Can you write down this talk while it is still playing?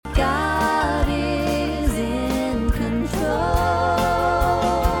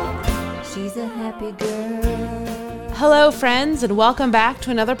happy girl. Hello, friends, and welcome back to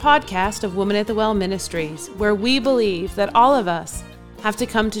another podcast of Woman at the Well Ministries, where we believe that all of us have to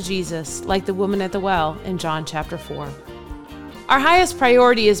come to Jesus like the woman at the well in John chapter 4. Our highest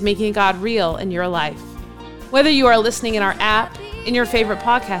priority is making God real in your life. Whether you are listening in our app, in your favorite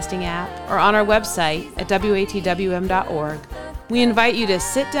podcasting app, or on our website at watwm.org, we invite you to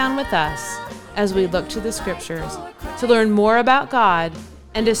sit down with us as we look to the scriptures to learn more about God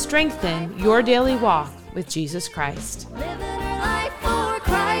and to strengthen your daily walk with Jesus Christ. Living her life for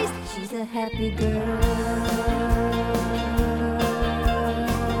Christ. She's a happy girl.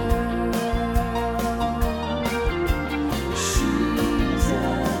 She's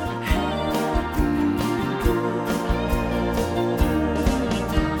a happy girl.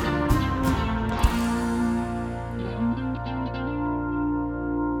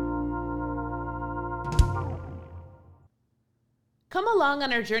 Come along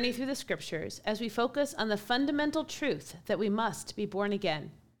on our journey through the scriptures as we focus on the fundamental truth that we must be born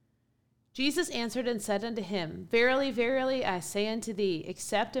again. Jesus answered and said unto him, Verily, verily, I say unto thee,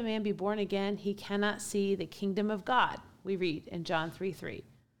 except a man be born again, he cannot see the kingdom of God. We read in John 3:3.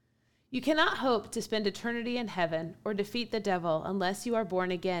 You cannot hope to spend eternity in heaven or defeat the devil unless you are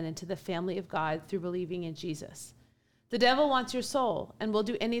born again into the family of God through believing in Jesus. The devil wants your soul and will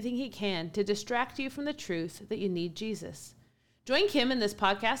do anything he can to distract you from the truth that you need Jesus. Join Kim in this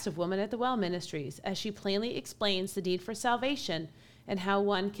podcast of Woman at the Well Ministries as she plainly explains the need for salvation and how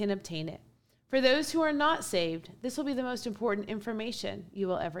one can obtain it. For those who are not saved, this will be the most important information you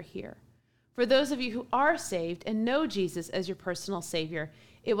will ever hear. For those of you who are saved and know Jesus as your personal Savior,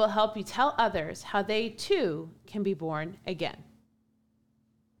 it will help you tell others how they too can be born again.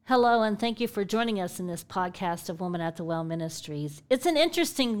 Hello, and thank you for joining us in this podcast of Woman at the Well Ministries. It's an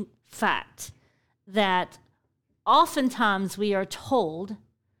interesting fact that oftentimes we are told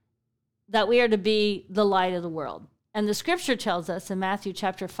that we are to be the light of the world. And the scripture tells us in Matthew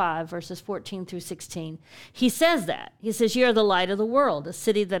chapter 5, verses 14 through 16, he says that. He says, You are the light of the world. A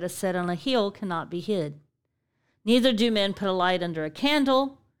city that is set on a hill cannot be hid. Neither do men put a light under a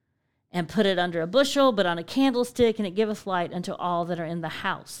candle and put it under a bushel, but on a candlestick, and it giveth light unto all that are in the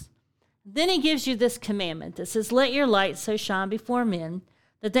house. Then he gives you this commandment that says, Let your light so shine before men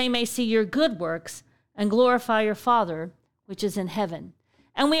that they may see your good works and glorify your Father, which is in heaven.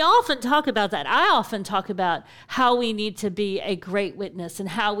 And we often talk about that. I often talk about how we need to be a great witness and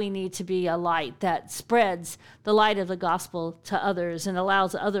how we need to be a light that spreads the light of the gospel to others and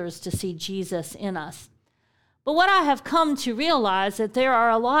allows others to see Jesus in us. But what I have come to realize that there are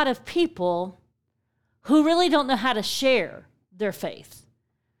a lot of people who really don't know how to share their faith.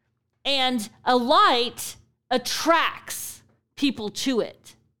 And a light attracts people to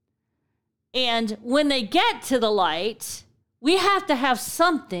it. And when they get to the light, we have to have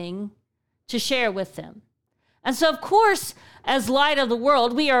something to share with them. And so, of course, as light of the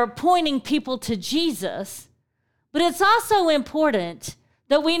world, we are pointing people to Jesus, but it's also important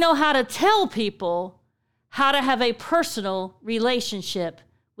that we know how to tell people how to have a personal relationship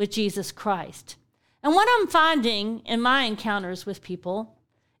with Jesus Christ. And what I'm finding in my encounters with people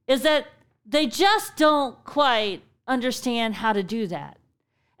is that they just don't quite understand how to do that.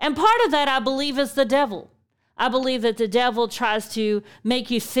 And part of that, I believe, is the devil. I believe that the devil tries to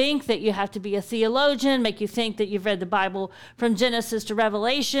make you think that you have to be a theologian, make you think that you've read the Bible from Genesis to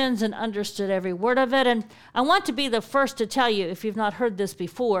Revelations and understood every word of it. And I want to be the first to tell you, if you've not heard this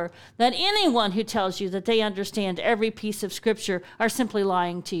before, that anyone who tells you that they understand every piece of Scripture are simply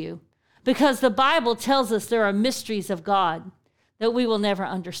lying to you. Because the Bible tells us there are mysteries of God that we will never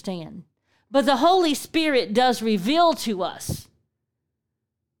understand. But the Holy Spirit does reveal to us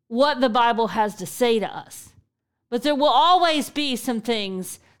what the Bible has to say to us. But there will always be some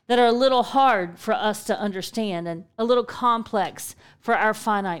things that are a little hard for us to understand and a little complex for our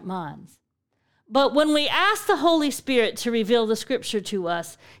finite minds. But when we ask the Holy Spirit to reveal the Scripture to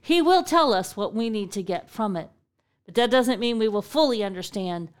us, He will tell us what we need to get from it. But that doesn't mean we will fully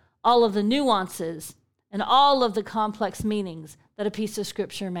understand all of the nuances and all of the complex meanings that a piece of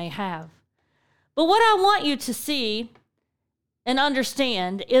Scripture may have. But what I want you to see and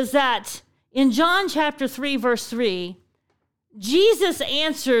understand is that in John chapter 3, verse 3, Jesus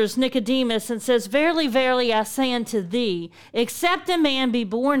answers Nicodemus and says, Verily, verily, I say unto thee, except a man be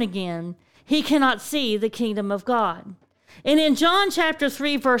born again, he cannot see the kingdom of God. And in John chapter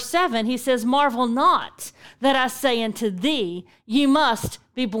 3, verse 7, he says, Marvel not that I say unto thee, you must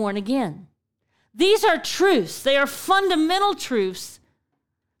be born again. These are truths. They are fundamental truths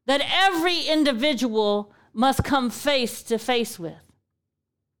that every individual must come face to face with.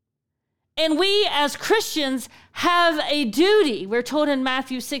 And we as Christians have a duty. We're told in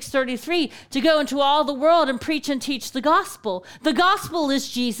Matthew 6:33 to go into all the world and preach and teach the gospel. The gospel is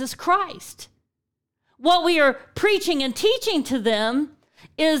Jesus Christ. What we are preaching and teaching to them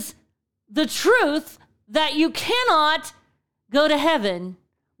is the truth that you cannot go to heaven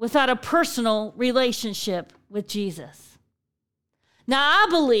without a personal relationship with Jesus. Now, I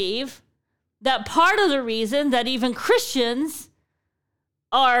believe that part of the reason that even Christians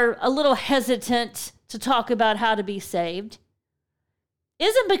are a little hesitant to talk about how to be saved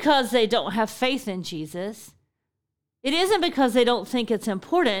isn't because they don't have faith in Jesus. It isn't because they don't think it's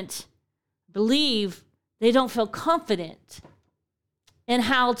important. I believe they don't feel confident in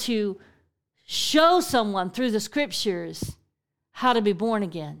how to show someone through the scriptures how to be born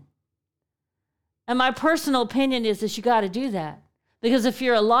again. And my personal opinion is that you got to do that. Because if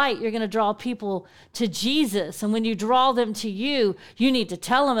you're a light, you're going to draw people to Jesus. And when you draw them to you, you need to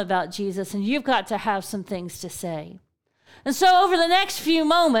tell them about Jesus, and you've got to have some things to say. And so over the next few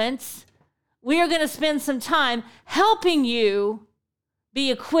moments, we are going to spend some time helping you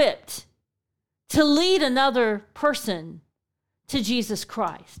be equipped to lead another person to Jesus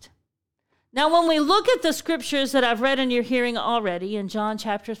Christ. Now, when we look at the scriptures that I've read in your hearing already in John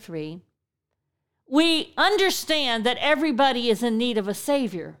chapter 3, we understand that everybody is in need of a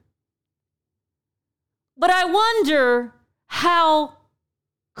Savior. But I wonder how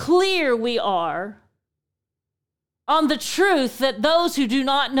clear we are on the truth that those who do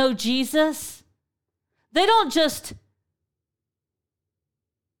not know Jesus, they don't just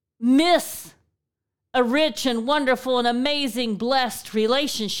miss a rich and wonderful and amazing blessed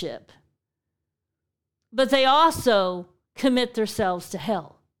relationship, but they also commit themselves to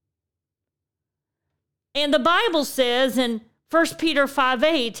hell. And the Bible says in 1 Peter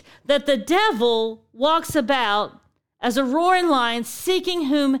 5:8 that the devil walks about as a roaring lion seeking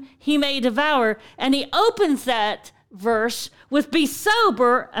whom he may devour. And he opens that verse with be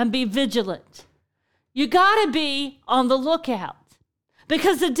sober and be vigilant. You got to be on the lookout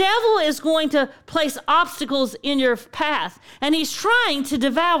because the devil is going to place obstacles in your path and he's trying to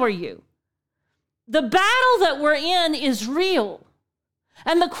devour you. The battle that we're in is real.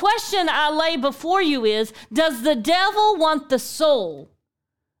 And the question I lay before you is, does the devil want the soul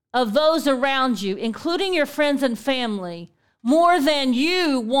of those around you, including your friends and family, more than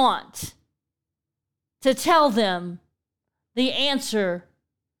you want to tell them the answer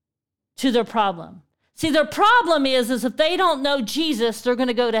to their problem? See, their problem is if they don't know Jesus, they're going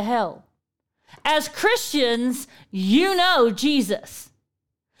to go to hell. As Christians, you know Jesus,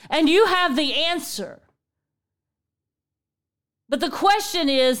 and you have the answer. But the question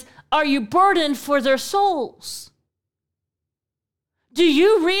is, are you burdened for their souls? Do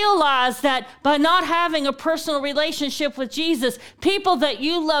you realize that by not having a personal relationship with Jesus, people that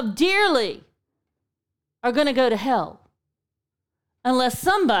you love dearly are going to go to hell unless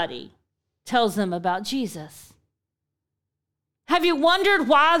somebody tells them about Jesus? Have you wondered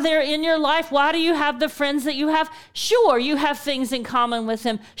why they're in your life? Why do you have the friends that you have? Sure, you have things in common with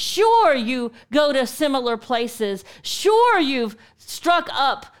them. Sure, you go to similar places. Sure, you've struck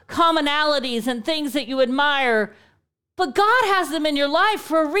up commonalities and things that you admire. But God has them in your life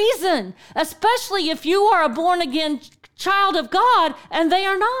for a reason, especially if you are a born-again child of God and they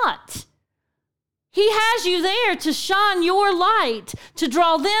are not. He has you there to shine your light, to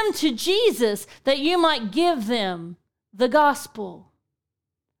draw them to Jesus, that you might give them the gospel.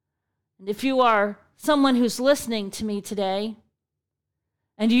 And if you are someone who's listening to me today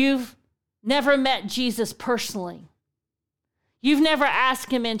and you've never met Jesus personally, you've never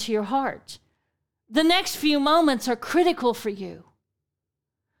asked him into your heart, the next few moments are critical for you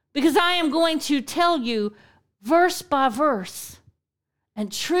because I am going to tell you verse by verse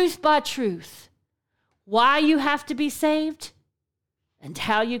and truth by truth why you have to be saved and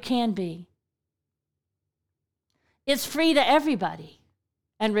how you can be. It's free to everybody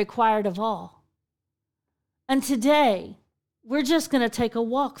and required of all. And today, we're just going to take a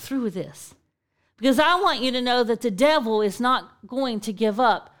walk through this because I want you to know that the devil is not going to give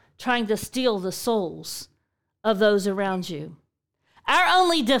up trying to steal the souls of those around you. Our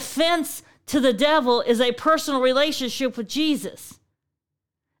only defense to the devil is a personal relationship with Jesus.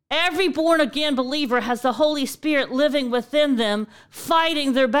 Every born-again believer has the Holy Spirit living within them,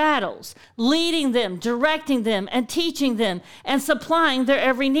 fighting their battles, leading them, directing them, and teaching them, and supplying their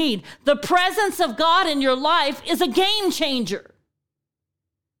every need. The presence of God in your life is a game changer.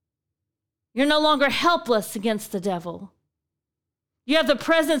 You're no longer helpless against the devil. You have the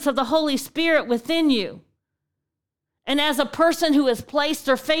presence of the Holy Spirit within you. And as a person who has placed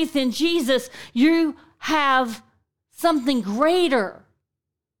their faith in Jesus, you have something greater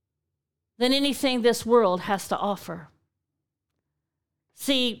than anything this world has to offer.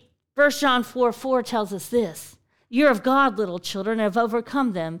 See, 1 John 4:4 tells us this: "You're of God, little children, and have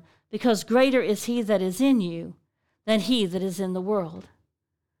overcome them, because greater is he that is in you than he that is in the world."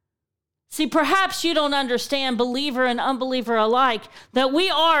 See, perhaps you don't understand, believer and unbeliever alike, that we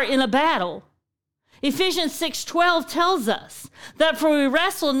are in a battle. Ephesians 6:12 tells us that for we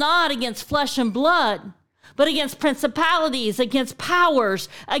wrestle not against flesh and blood, but against principalities, against powers,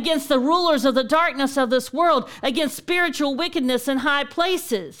 against the rulers of the darkness of this world, against spiritual wickedness in high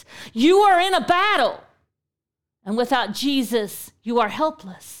places. You are in a battle, and without Jesus, you are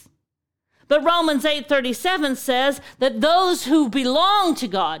helpless. But Romans 8:37 says that those who belong to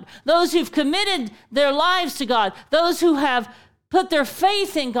God, those who've committed their lives to God, those who have put their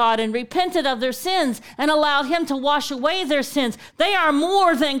faith in God and repented of their sins and allowed him to wash away their sins, they are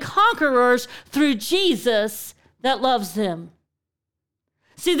more than conquerors through Jesus that loves them.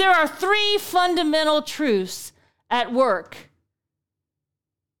 See, there are three fundamental truths at work,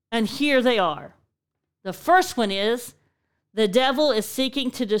 and here they are. The first one is the devil is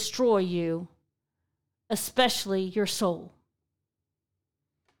seeking to destroy you, especially your soul.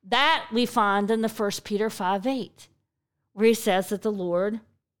 That we find in the 1 Peter 5:8. Where he says that the Lord,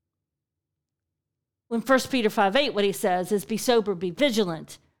 when 1 Peter 5:8, what he says is, "Be sober, be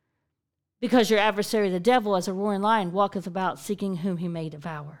vigilant, because your adversary, the devil, as a roaring lion, walketh about seeking whom he may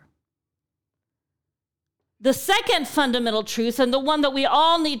devour." The second fundamental truth, and the one that we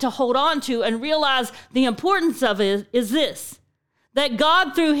all need to hold on to and realize the importance of it, is this: that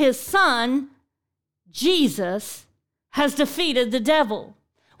God, through his Son, Jesus, has defeated the devil.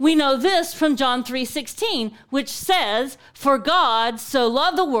 We know this from John 3:16, which says, "For God so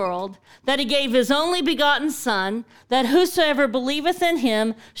loved the world that he gave his only begotten Son, that whosoever believeth in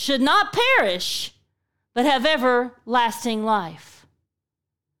him should not perish, but have everlasting life."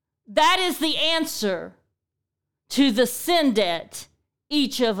 That is the answer to the sin debt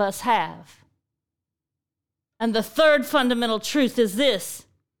each of us have. And the third fundamental truth is this: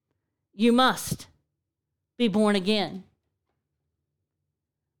 you must be born again.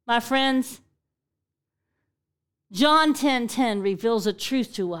 My friends, John 10:10 reveals a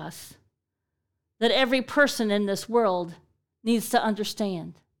truth to us that every person in this world needs to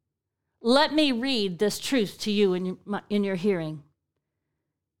understand. Let me read this truth to you in your hearing.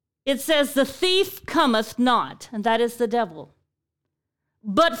 It says, "The thief cometh not," and that is the devil,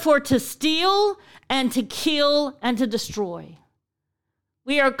 "but for to steal and to kill and to destroy."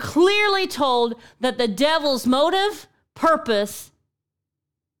 We are clearly told that the devil's motive, purpose,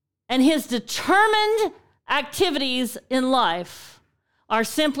 and his determined activities in life are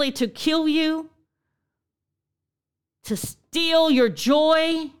simply to kill you, to steal your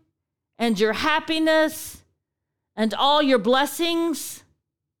joy and your happiness and all your blessings,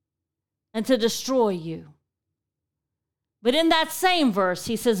 and to destroy you. But in that same verse,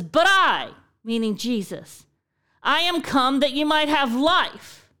 he says, "But I," meaning Jesus, "I am come that you might have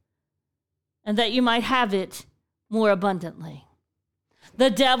life, and that you might have it more abundantly." The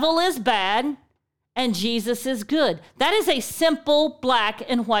devil is bad and Jesus is good. That is a simple black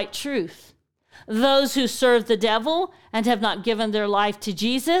and white truth. Those who serve the devil and have not given their life to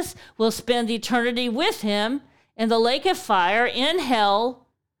Jesus will spend eternity with him in the lake of fire, in hell,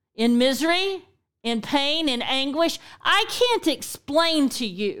 in misery, in pain, in anguish. I can't explain to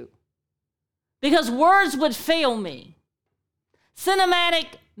you because words would fail me.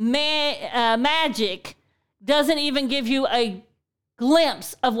 Cinematic magic doesn't even give you a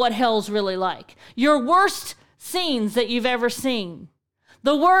glimpse of what hell's really like. Your worst scenes that you've ever seen,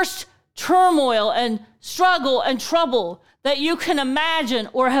 the worst turmoil and struggle and trouble that you can imagine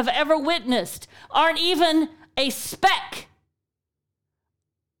or have ever witnessed, aren't even a speck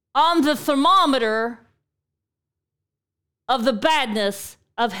on the thermometer of the badness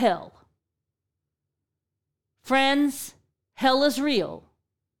of hell. Friends, hell is real,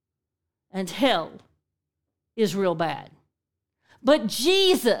 and hell is real bad. But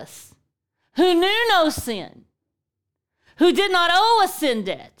Jesus, who knew no sin, who did not owe a sin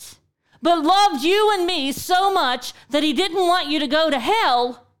debt, but loved you and me so much that he didn't want you to go to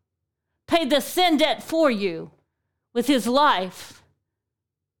hell, paid the sin debt for you with his life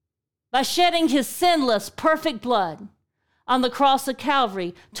by shedding his sinless, perfect blood on the cross of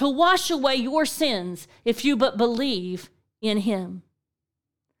Calvary to wash away your sins if you but believe in him.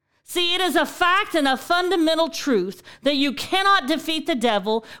 See, it is a fact and a fundamental truth that you cannot defeat the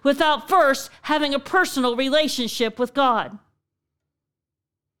devil without first having a personal relationship with God.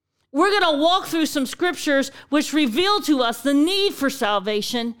 We're going to walk through some scriptures which reveal to us the need for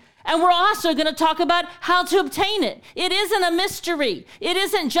salvation And we're also going to talk about how to obtain it. It isn't a mystery. It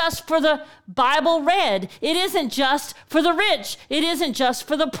isn't just for the Bible read. It isn't just for the rich. It isn't just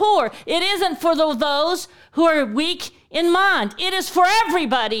for the poor. It isn't for those who are weak in mind. It is for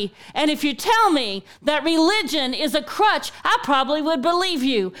everybody. And if you tell me that religion is a crutch, I probably would believe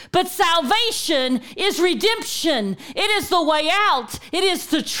you. But salvation is redemption. It is the way out. It is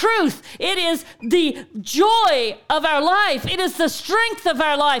the truth. It is the joy of our life. It is the strength of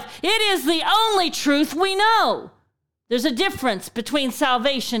our life. It is the only truth we know. There's a difference between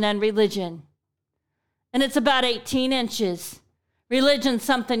salvation and religion. And it's about 18 inches. Religion's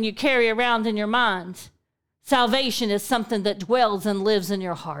something you carry around in your mind. Salvation is something that dwells and lives in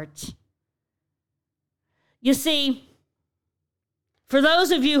your heart. You see, for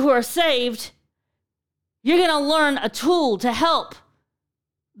those of you who are saved, you're going to learn a tool to help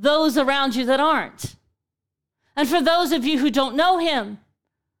those around you that aren't. And for those of you who don't know him,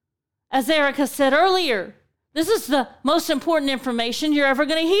 as Erica said earlier, this is the most important information you're ever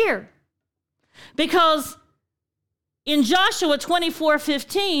going to hear. Because in Joshua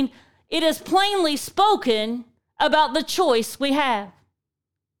 24:15, it is plainly spoken about the choice we have.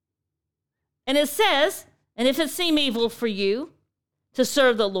 And it says, and if it seem evil for you to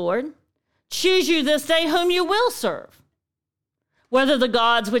serve the Lord, choose you this day whom you will serve. Whether the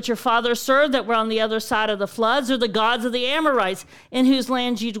gods which your fathers served that were on the other side of the floods, or the gods of the Amorites in whose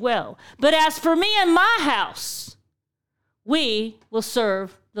land you dwell. But as for me and my house, we will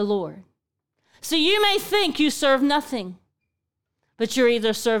serve the Lord. So you may think you serve nothing, but you're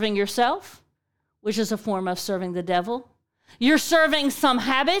either serving yourself, which is a form of serving the devil. You're serving some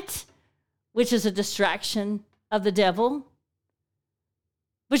habit, which is a distraction of the devil.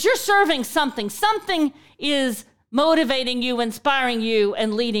 But you're serving something. Something is motivating you, inspiring you,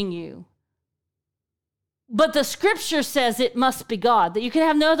 and leading you. But the scripture says it must be God, that you can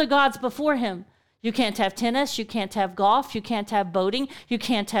have no other gods before him. You can't have tennis, you can't have golf, you can't have boating, you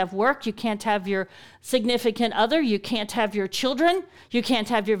can't have work, you can't have your significant other, you can't have your children, you can't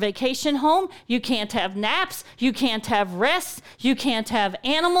have your vacation home, you can't have naps, you can't have rest, you can't have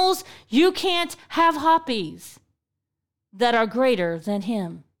animals, you can't have hobbies that are greater than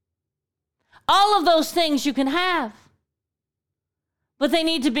him. All of those things you can have, but they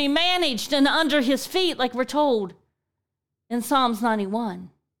need to be managed and under his feet, like we're told in Psalms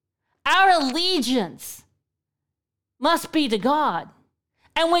 91. Our allegiance must be to God.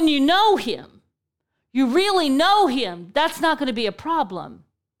 And when you know him, you really know him, that's not going to be a problem.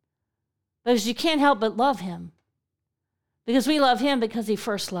 Because you can't help but love him. Because we love him because he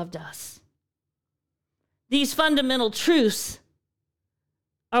first loved us. These fundamental truths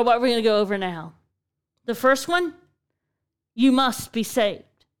are what we're going to go over now. The first one, you must be saved.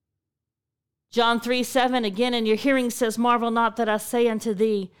 John 3:7, again, in your hearing says, marvel not that I say unto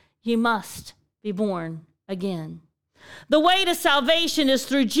thee, you must be born again. The way to salvation is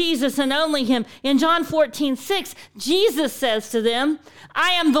through Jesus and only him. In John 14:6, Jesus says to them,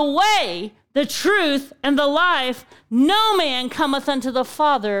 I am the way, the truth, and the life. No man cometh unto the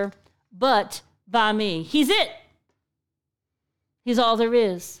Father but by me. He's it. He's all there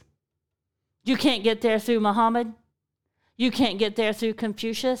is. You can't get there through Muhammad. You can't get there through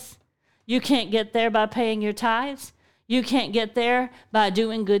Confucius. You can't get there by paying your tithes. You can't get there by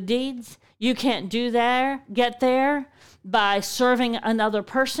doing good deeds. You can't get there by serving another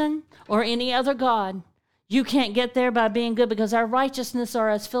person or any other god. You can't get there by being good because our righteousness are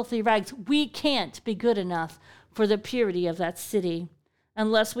as filthy rags. We can't be good enough for the purity of that city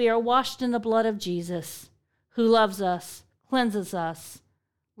unless we are washed in the blood of Jesus, who loves us, cleanses us,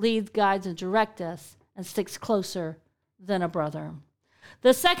 leads, guides, and directs us, and sticks closer than a brother.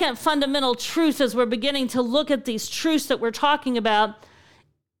 The second fundamental truth, as we're beginning to look at these truths that we're talking about,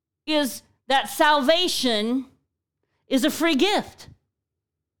 is that salvation is a free gift.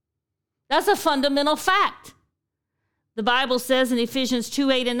 That's a fundamental fact. The Bible says in Ephesians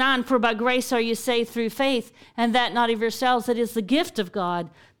 2:8 and 9, for by grace are you saved through faith, and that not of yourselves, it is the gift of God,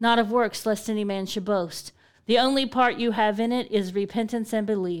 not of works, lest any man should boast. The only part you have in it is repentance and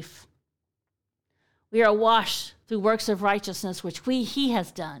belief. We are washed through works of righteousness, which he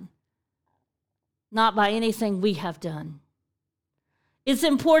has done, not by anything we have done. It's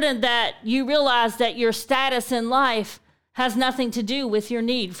important that you realize that your status in life has nothing to do with your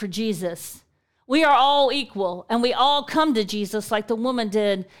need for Jesus. We are all equal, and we all come to Jesus like the woman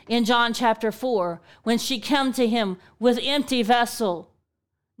did in John chapter 4, when she came to him with empty vessel,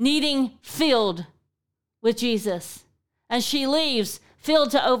 needing filled with Jesus. And she leaves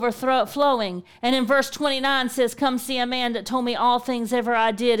filled to overflowing. And in verse 29 says, come see a man that told me all things ever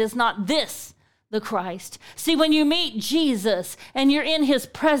I did. Is not this the Christ. See, when you meet Jesus and you're in his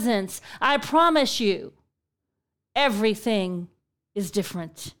presence, I promise you, everything is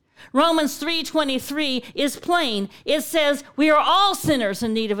different. Romans 3:23 is plain. It says we are all sinners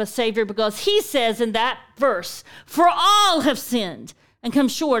in need of a Savior, because he says in that verse, for all have sinned and come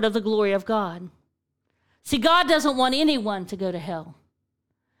short of the glory of God. See, God doesn't want anyone to go to hell.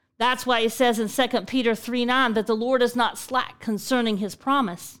 That's why he says in 2 Peter 3:9 that the Lord is not slack concerning his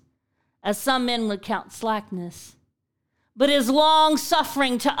promise, as some men would count slackness, but is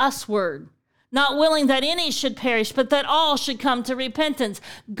long-suffering to usward, not willing that any should perish, but that all should come to repentance.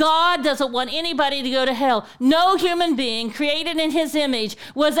 God doesn't want anybody to go to hell. No human being created in his image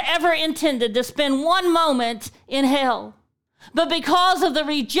was ever intended to spend one moment in hell. But because of the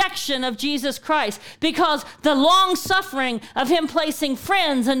rejection of Jesus Christ, because the long suffering of him placing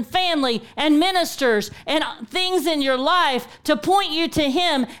friends and family and ministers and things in your life to point you to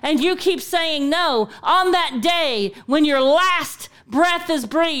him, and you keep saying no, on that day when your last breath is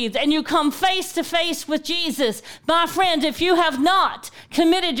breathed and you come face to face with Jesus, my friend, if you have not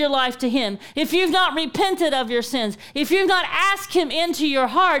committed your life to him, if you've not repented of your sins, if you've not asked him into your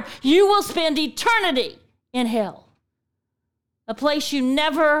heart, you will spend eternity in hell. A place you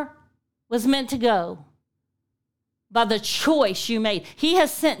never was meant to go by the choice you made. He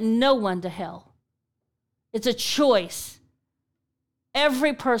has sent no one to hell. It's a choice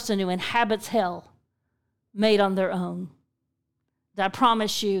every person who inhabits hell made on their own. I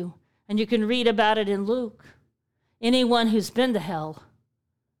promise you, and you can read about it in Luke, anyone who's been to hell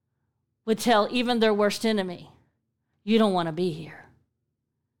would tell even their worst enemy, you don't want to be here.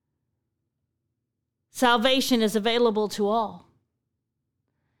 Salvation is available to all.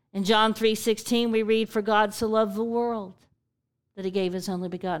 In John 3:16, we read, for God so loved the world that he gave his only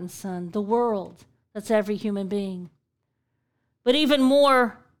begotten Son. The world, that's every human being. But even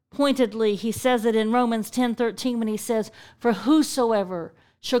more pointedly, he says it in Romans 10:13 when he says, for whosoever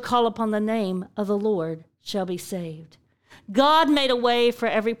shall call upon the name of the Lord shall be saved. God made a way for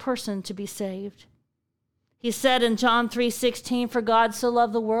every person to be saved. He said in John 3:16, for God so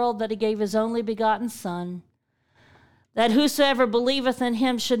loved the world that he gave his only begotten Son, that whosoever believeth in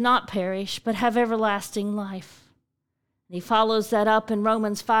him should not perish, but have everlasting life. And he follows that up in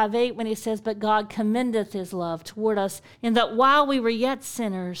Romans 5:8 when he says, but God commendeth his love toward us, in that while we were yet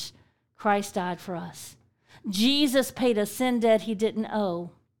sinners, Christ died for us. Jesus paid a sin debt he didn't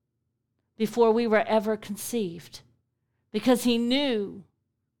owe before we were ever conceived, because he knew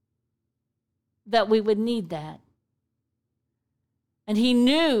that we would need that. And he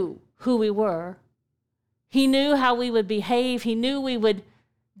knew who we were. He knew how we would behave. He knew we would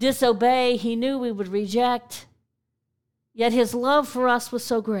disobey. He knew we would reject. Yet his love for us was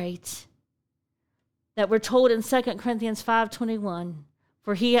so great that we're told in 2 Corinthians 5:21,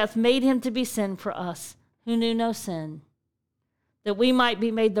 for he hath made him to be sin for us who knew no sin, that we might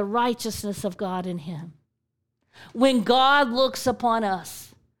be made the righteousness of God in him. When God looks upon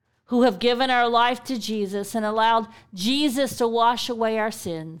us who have given our life to Jesus and allowed Jesus to wash away our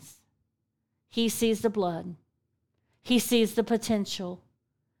sins, he sees the blood. He sees the potential.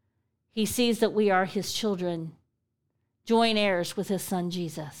 He sees that we are his children, joint heirs with his Son,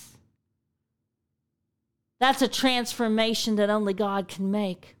 Jesus. That's a transformation that only God can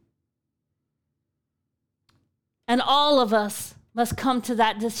make. And all of us must come to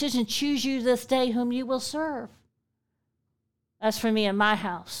that decision. Choose you this day whom you will serve. As for me and my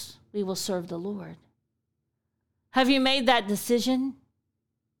house, we will serve the Lord. Have you made that decision?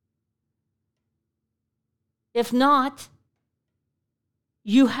 If not,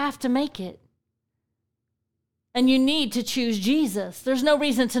 you have to make it. And you need to choose Jesus. There's no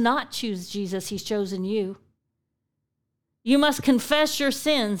reason to not choose Jesus. He's chosen you. You must confess your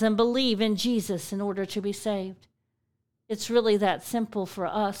sins and believe in Jesus in order to be saved. It's really that simple for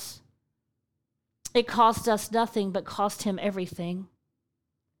us. It cost us nothing, but cost him everything.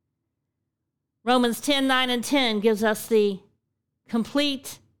 Romans 10:9 and 10 gives us the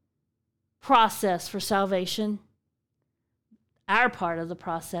complete process for salvation, our part of the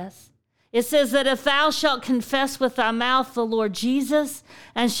process. It says that if thou shalt confess with thy mouth the Lord Jesus,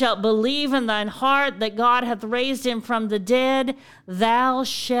 and shalt believe in thine heart that God hath raised him from the dead, thou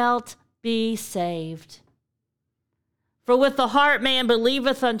shalt be saved. For with the heart man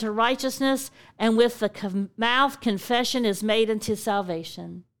believeth unto righteousness, and with the mouth confession is made unto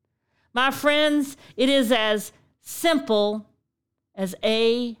salvation. My friends, it is as simple as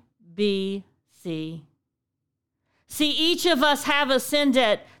A, B, C. See, each of us have a sin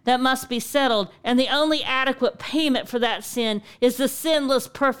debt that must be settled, and the only adequate payment for that sin is the sinless,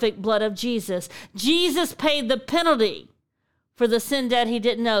 perfect blood of Jesus. Jesus paid the penalty for the sin debt he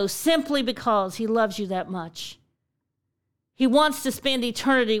didn't know, simply because he loves you that much. He wants to spend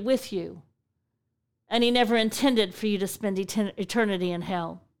eternity with you, and he never intended for you to spend eternity in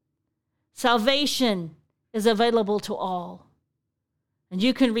hell. Salvation is available to all, and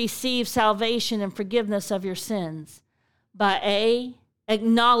you can receive salvation and forgiveness of your sins by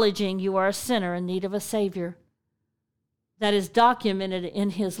acknowledging you are a sinner in need of a Savior. That is documented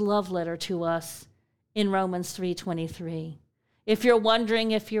in his love letter to us in Romans 3:23. If you're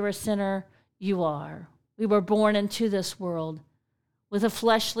wondering if you're a sinner, you are. We were born into this world with a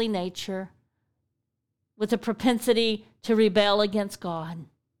fleshly nature, with a propensity to rebel against God.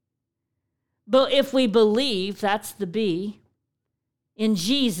 But if we believe, that's the B, in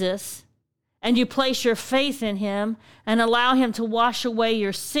Jesus, and you place your faith in him and allow him to wash away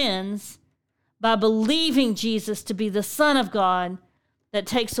your sins by believing Jesus to be the Son of God that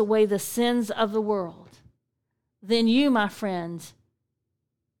takes away the sins of the world, then you, my friends,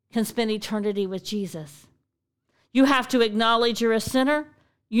 can spend eternity with Jesus. You have to acknowledge you're a sinner.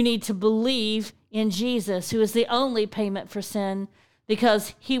 You need to believe in Jesus, who is the only payment for sin,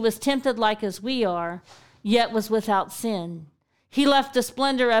 because he was tempted like as we are, yet was without sin. He left the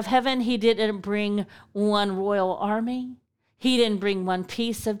splendor of heaven. He didn't bring one royal army. He didn't bring one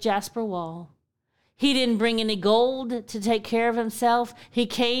piece of jasper wall. He didn't bring any gold to take care of himself. He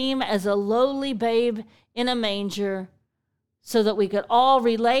came as a lowly babe in a manger so that we could all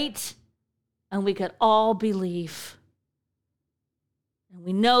relate and we could all believe. And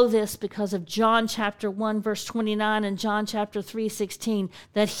we know this because of John chapter 1, verse 29 and John chapter 3, 16,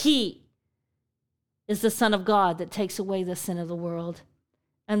 that he is the Son of God that takes away the sin of the world.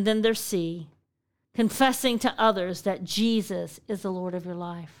 And then there's C, confessing to others that Jesus is the Lord of your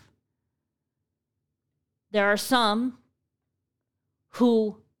life. There are some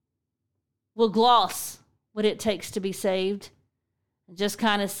who will gloss what it takes to be saved and just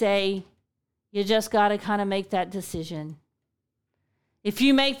kind of say, you just got to kind of make that decision. If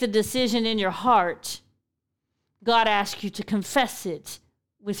you make the decision in your heart, God asks you to confess it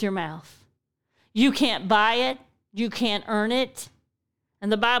with your mouth. You can't buy it. You can't earn it.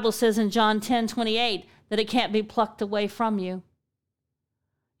 And the Bible says in John 10:28 that it can't be plucked away from you.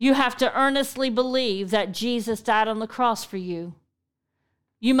 You have to earnestly believe that Jesus died on the cross for you.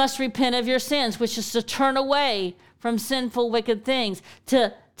 You must repent of your sins, which is to turn away from sinful, wicked things,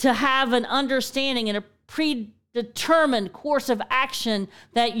 to have an understanding and a predetermined course of action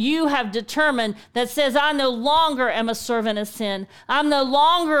that you have determined that says, I no longer am a servant of sin. I'm no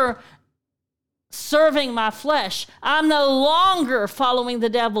longer serving my flesh. I'm no longer following the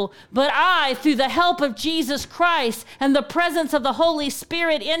devil, but I, through the help of Jesus Christ and the presence of the Holy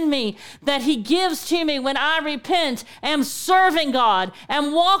Spirit in me that he gives to me when I repent, am serving God,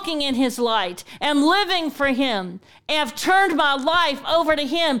 am walking in his light, am living for him, have turned my life over to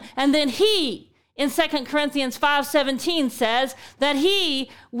him, and then he, in 2 Corinthians 5:17 says that he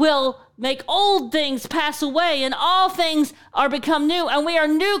will make old things pass away and all things are become new. And we are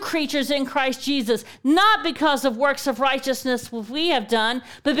new creatures in Christ Jesus, not because of works of righteousness we have done,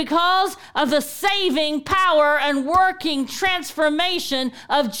 but because of the saving power and working transformation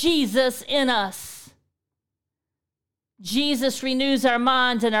of Jesus in us. Jesus renews our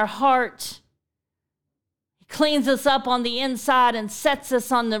mind and our heart. He cleans us up on the inside and sets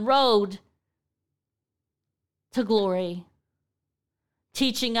us on the road to glory,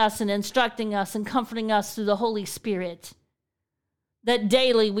 teaching us and instructing us and comforting us through the Holy Spirit, that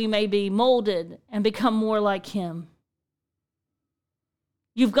daily we may be molded and become more like him.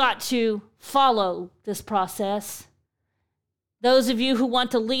 You've got to follow this process. Those of you who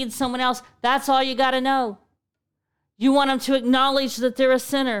want to lead someone else, that's all you got to know. You want them to acknowledge that they're a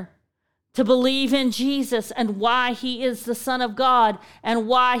sinner, to believe in Jesus and why he is the Son of God and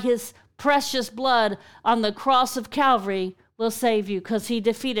why his precious blood on the cross of Calvary will save you, because he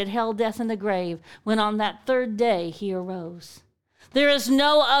defeated hell, death, and the grave when on that third day he arose. There is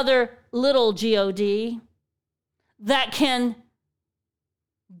no other little God that can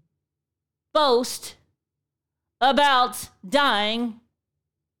boast about dying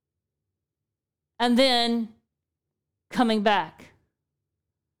and then coming back.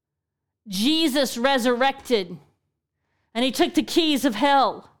 Jesus resurrected, and he took the keys of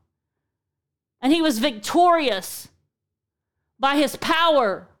hell. And he was victorious by his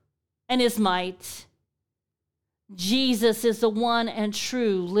power and his might. Jesus is the one and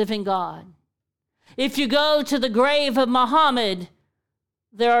true living God. If you go to the grave of Muhammad,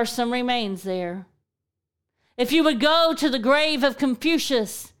 there are some remains there. If you would go to the grave of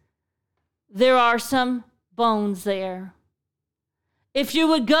Confucius, there are some bones there. If you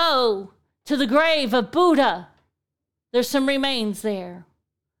would go to the grave of Buddha, There's some remains there.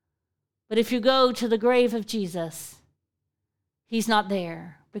 But if you go to the grave of Jesus, he's not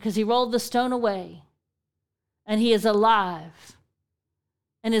there because he rolled the stone away and he is alive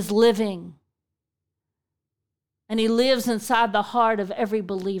and is living. And he lives inside the heart of every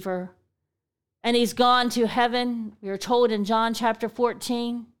believer. And he's gone to heaven, we are told in John chapter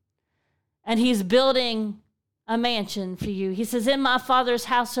 14. And he's building a mansion for you. He says, in my Father's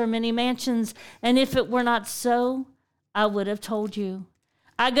house are many mansions, and if it were not so, I would have told you.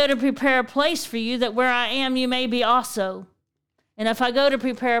 I go to prepare a place for you, that where I am you may be also. And if I go to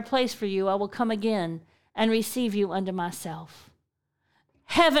prepare a place for you, I will come again and receive you unto myself.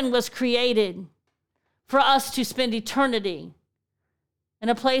 Heaven was created for us to spend eternity in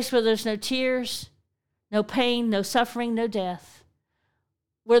a place where there's no tears, no pain, no suffering, no death,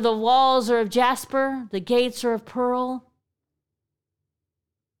 where the walls are of jasper, the gates are of pearl,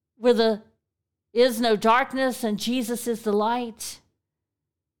 where there is no darkness and Jesus is the light.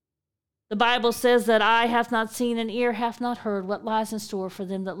 The Bible says that eye hath not seen and ear hath not heard what lies in store for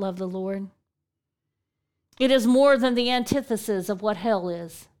them that love the Lord. It is more than the antithesis of what hell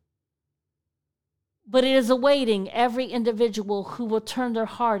is. But it is awaiting every individual who will turn their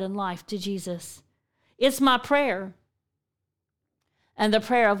heart and life to Jesus. It's my prayer and the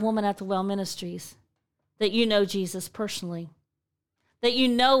prayer of Woman at the Well Ministries that you know Jesus personally, that you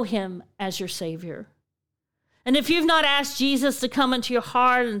know him as your Savior. And if you've not asked Jesus to come into your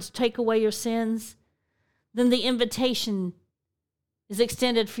heart and to take away your sins, then the invitation is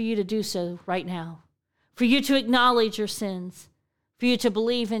extended for you to do so right now, for you to acknowledge your sins, for you to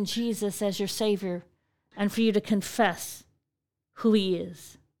believe in Jesus as your Savior, and for you to confess who he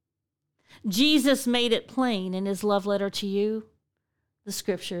is. Jesus made it plain in his love letter to you, the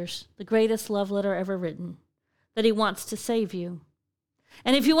scriptures, the greatest love letter ever written, that he wants to save you.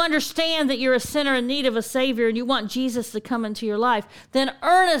 And if you understand that you're a sinner in need of a Savior and you want Jesus to come into your life, then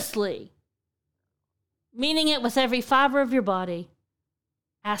earnestly, meaning it with every fiber of your body,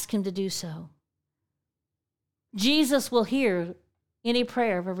 ask him to do so. Jesus will hear any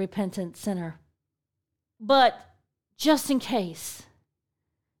prayer of a repentant sinner. But just in case,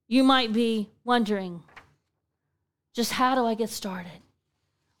 you might be wondering, just how do I get started?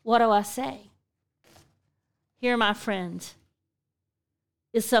 What do I say? Here, my friend,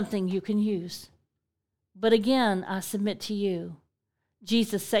 is something you can use. But again, I submit to you,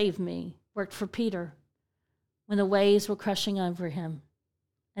 Jesus saved me, worked for Peter when the waves were crushing over him,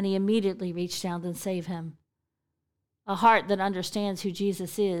 and he immediately reached down and saved him. A heart that understands who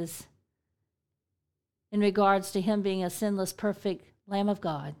Jesus is in regards to him being a sinless, perfect Lamb of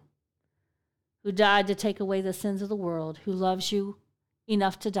God who died to take away the sins of the world, who loves you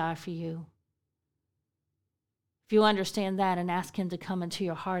enough to die for you. If you understand that and ask him to come into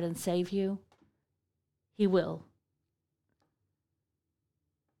your heart and save you, he will.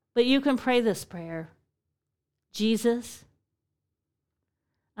 But you can pray this prayer. Jesus,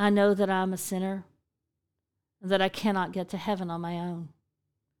 I know that I'm a sinner and that I cannot get to heaven on my own.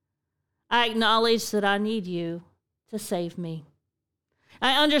 I acknowledge that I need you to save me.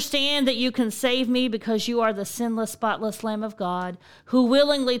 I understand that you can save me because you are the sinless, spotless Lamb of God who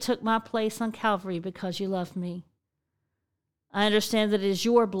willingly took my place on Calvary because you love me. I understand that it is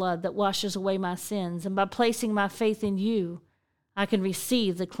your blood that washes away my sins, and by placing my faith in you, I can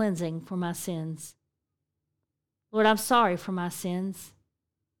receive the cleansing for my sins. Lord, I'm sorry for my sins.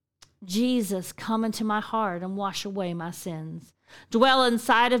 Jesus, come into my heart and wash away my sins. Dwell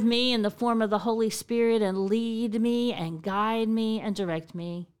inside of me in the form of the Holy Spirit and lead me and guide me and direct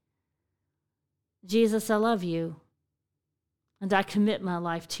me. Jesus, I love you, and I commit my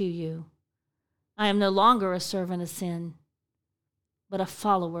life to you. I am no longer a servant of sin, but a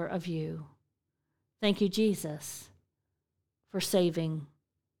follower of you. Thank you, Jesus, for saving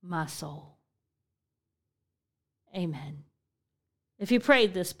my soul. Amen. If you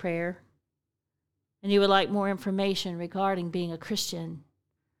prayed this prayer and you would like more information regarding being a Christian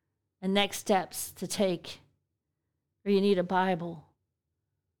and next steps to take, or you need a Bible,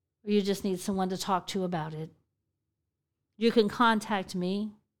 or you just need someone to talk to about it, you can contact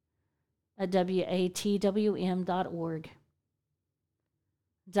me at watwm.org.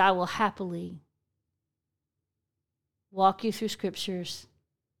 And I will happily walk you through scriptures,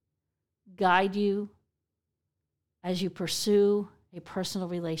 guide you as you pursue a personal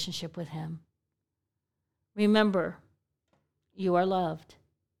relationship with him. Remember, you are loved.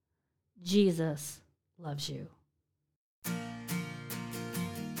 Jesus loves you.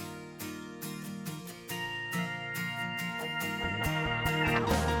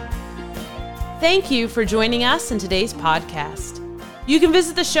 Thank you for joining us in today's podcast. You can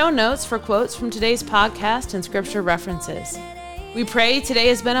visit the show notes for quotes from today's podcast and scripture references. We pray today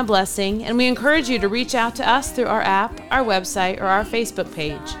has been a blessing, and we encourage you to reach out to us through our app, our website, or our Facebook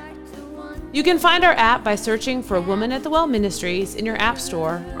page. You can find our app by searching for Woman at the Well Ministries in your app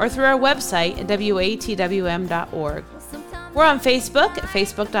store or through our website at watwm.org. We're on Facebook at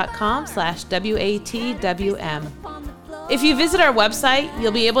facebook.com/watwm. If you visit our website,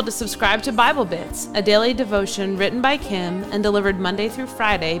 you'll be able to subscribe to Bible Bits, a daily devotion written by Kim and delivered Monday through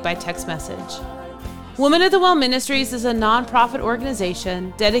Friday by text message. Woman at the Well Ministries is a nonprofit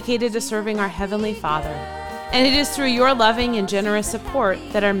organization dedicated to serving our Heavenly Father, and it is through your loving and generous support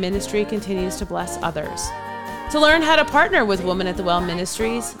that our ministry continues to bless others. To learn how to partner with Woman at the Well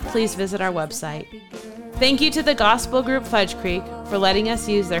Ministries, please visit our website. Thank you to the gospel group Fudge Creek for letting us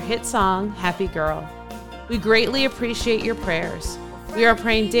use their hit song, Happy Girl. We greatly appreciate your prayers. We are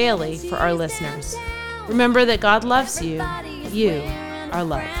praying daily for our listeners. Remember that God loves you. You are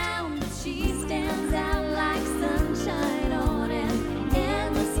loved. She stands out like sunshine on an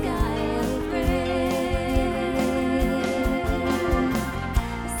endless sky of gray.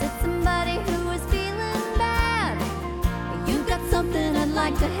 I said somebody who was feeling bad, you got something I'd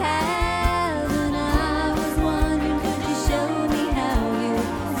like to have, and I was wondering, could you show me how you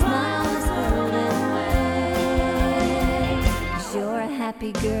smile this world away? 'Cause you're a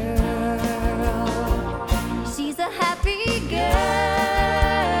happy girl. She's a happy girl.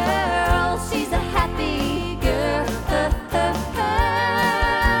 She's a happy girl.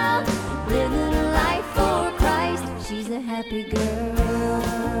 Living a life for Christ. She's a happy girl.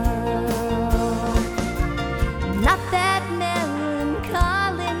 Not that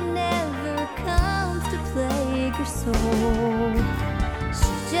melancholy never comes to plague her soul.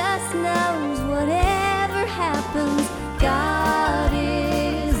 She just knows whatever happens, God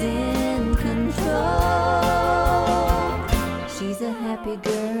is in control. She's a happy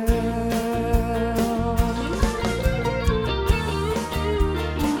girl.